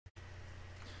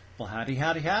Well, howdy,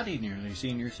 howdy, howdy, nearly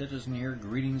senior citizen here.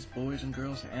 Greetings, boys and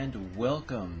girls, and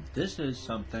welcome. This is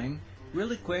something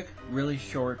really quick, really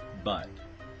short, but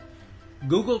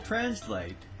Google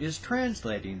Translate is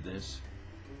translating this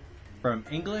from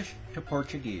English to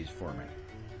Portuguese for me.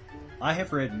 I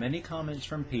have read many comments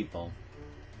from people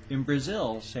in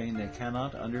Brazil saying they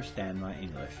cannot understand my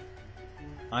English.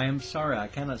 I am sorry I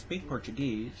cannot speak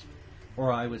Portuguese,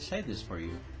 or I would say this for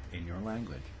you in your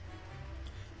language.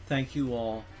 Thank you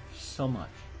all so much.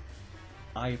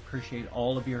 I appreciate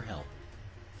all of your help.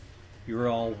 You're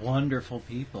all wonderful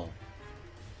people.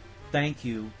 Thank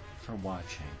you for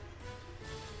watching.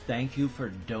 Thank you for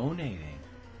donating.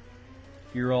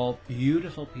 You're all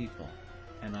beautiful people,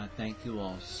 and I thank you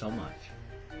all so much.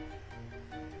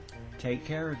 Take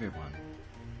care, everyone,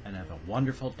 and have a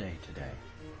wonderful day today.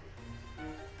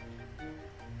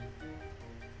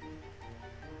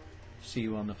 See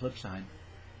you on the flip side.